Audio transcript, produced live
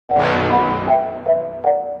Hello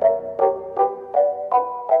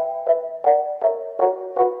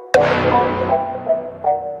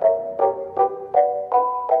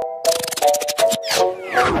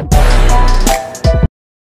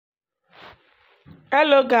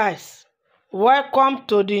guys, welcome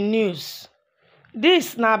to the news.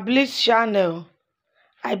 This na Bliss channel.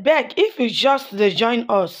 I beg, if you just dey join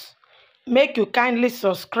us, make you kindly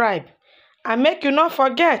subscribe and make you not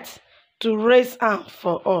forget to raise hand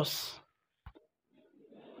for us.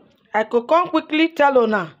 I go come quickly tell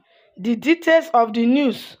una the details of the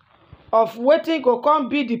news of wetin go come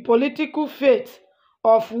be the political fate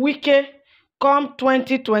of Wike come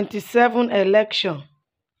 2027 election.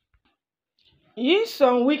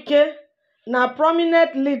 Nyesom Wike na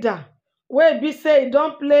prominent leader wey be say e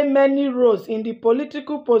don play many roles in the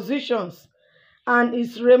political positions, and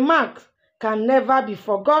his remarks can never be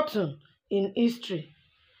forgotten in history.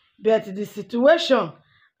 But the situation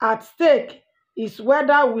at stake is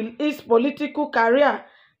whether will his political career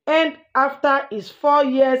end after his 4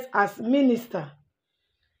 years as minister.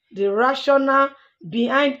 The rationale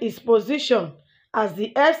behind his position as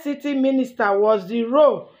the FCT minister was the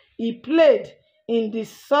role he played in the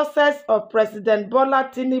success of President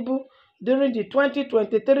Bola Tinubu during the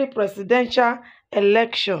 2023 presidential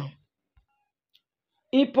election.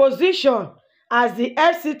 His position as the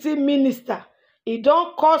FCT minister, e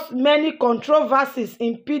don cause many controversies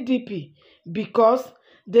in PDP because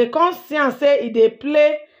they come see am say e dey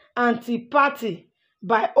play anti-party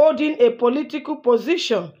by holding a political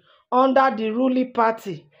position under the ruling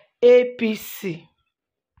party APC.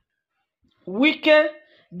 Wike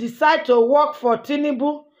decide to work for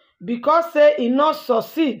Tinubu because say he not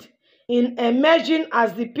succeed in emerging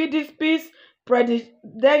as the PDP's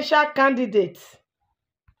presidential candidate.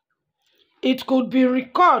 It could be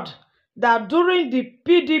recalled that during the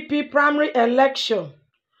PDP primary election,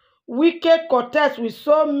 Wike contest with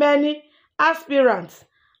so many aspirants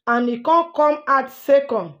and he can't come out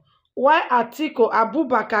second, while Atiku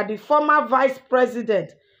Abubakar, the former vice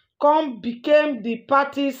president, became the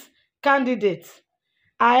party's candidate.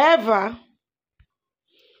 However,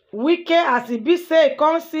 Wike, as he be say,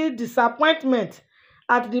 come see disappointment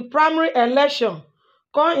at the primary election,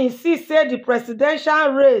 come insist say the presidential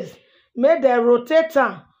race made dem rotate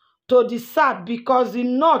am to the south because the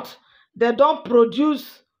north they don't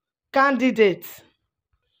produce candidates.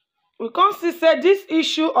 We can see say this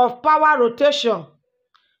issue of power rotation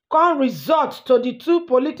can result to the two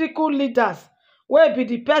political leaders wey be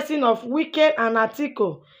the person of Wike and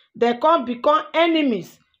Atiku. They can become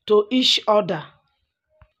enemies to each other.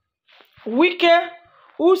 Wike,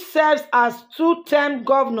 who serves as two-term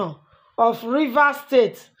governor of Rivers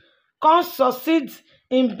State, can succeed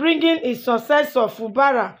in bringing his successor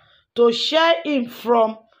Fubara to share him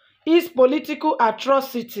from his political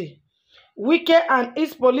atrocity. Wike and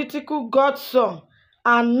his political godson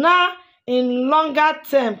are now in longer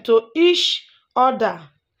term to each other.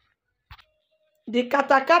 The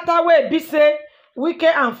katakata wey be say Wike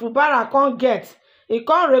and Fubara can't get, he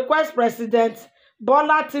can't request President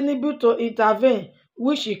Bola Tinubu to intervene,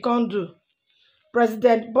 which he can't do.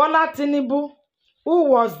 President Bola Tinubu, who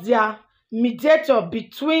was their mediator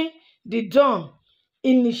between the Dawn,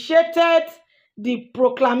 initiated the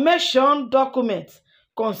proclamation document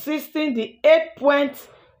consisting the 8-point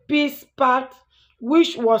peace pact,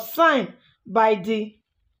 which was signed by the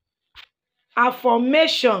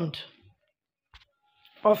aforementioned.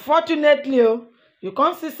 Unfortunately, you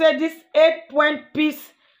can see say this 8-point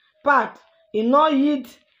peace pact e not yield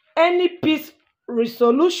any peace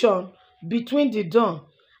resolution between the Dawn,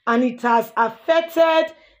 and it has affected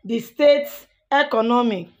the state's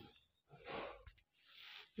economy.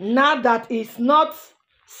 Now that it's not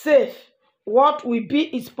safe, what will be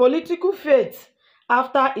its political fate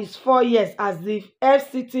after his 4 years as the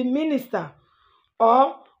FCT minister?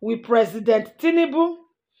 Or will President Tinubu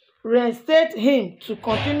reinstate him to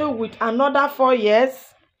continue with another 4 years?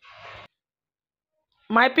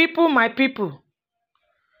 My people,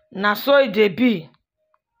 na so it dey be.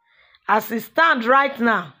 As it stand right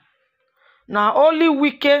now, na only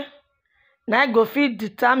Wike na go fit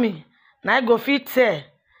determine, na go fit tell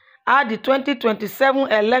how the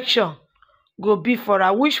 2027 election go be for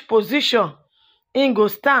her, which position im go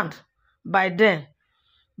stand by then.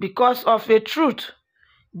 Because of a truth,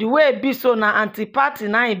 the way e be so na anti-party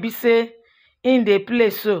na e be say in dey play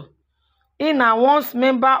so. He na once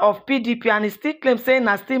member of PDP and he still claims say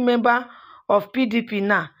na still member of PDP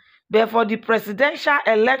now. But for the presidential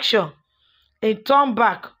election, he turn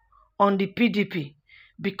back on the PDP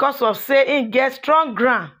because of say he get strong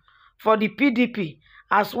ground for the PDP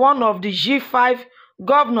as one of the G5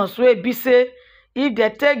 governors wey be say if they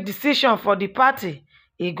take decision for the party,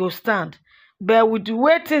 e go stand. But with the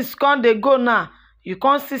way things come dey go now, you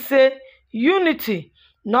come see say unity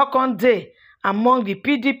no come dey among the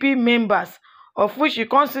PDP members, of which you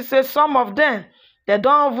come see say some of them they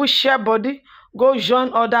don even share body go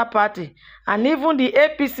join other party. And even the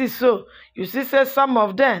APC, so you see say some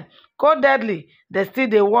of them codedly they still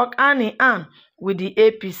dey work hand in hand with the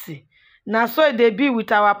APC. Na so e dey be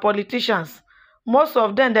with our politicians. Most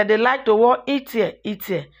of them that they like to wan eat here, eat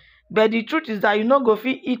here. But the truth is that you no go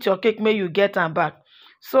fit eat your cake make you get am back.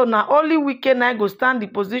 So na only Wike na go stand the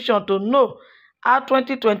position to know how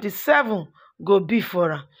 2027 go be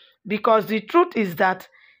for am. Because the truth is that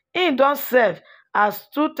he don serve as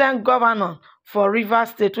 2-term governor for Rivers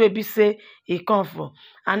State wey be say e come from.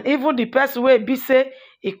 And even the person wey be say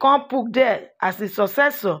e come put there as a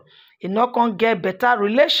successor, e no come get better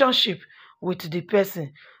relationship with the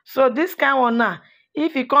person. So this kind one now,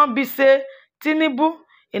 if e come be say Tinubu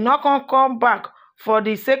e no come back for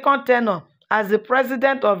the second tenure as the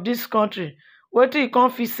president of this country, wetin e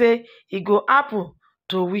come feel say e go happen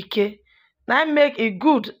to Wike? Na make e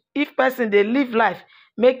good if person dey live life,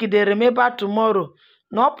 make e dey remember tomorrow.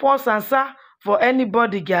 No pour sansa for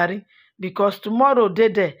anybody garri, because tomorrow dey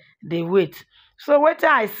there dey wait. So wetin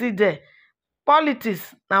I see there,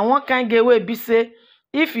 politics na one kind game wey be say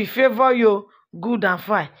if e favour you, good and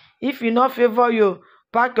fine. If e no favour you,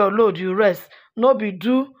 pack your load, you rest. No be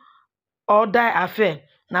do or die affair.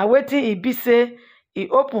 Na wetin e be say e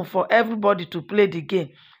open for everybody to play the game.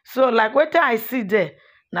 So like wetin I see there,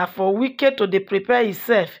 na for Wike to dey prepare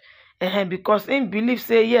himself, because him believe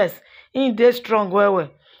say yes, him dey strong well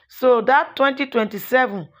well. So that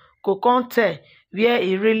 2027 go come tell where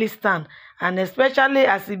e really stand. And especially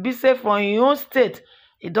as e be say for im own state,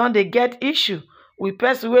 e don dey get issue with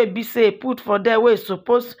person wey be say put for there wey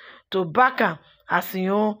suppose to back am as im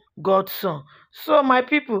own godson. So my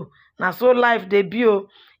people, na so life dey be o.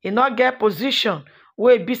 E no get position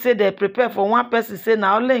wey be say dey prepare for one person say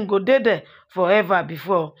na only im go dey there forever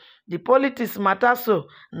before. The politics matter so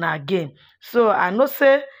na game. So I know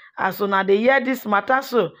say as una dey hear this matter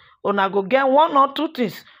so, una go get one or two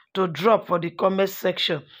things to drop for the comment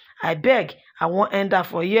section. I beg, I wan end that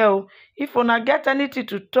for here o. If una get anything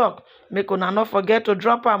to talk, make una no forget to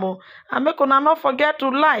drop am o. And make una no forget to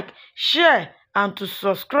like, share and to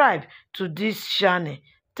subscribe to this channel.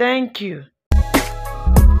 Thank you.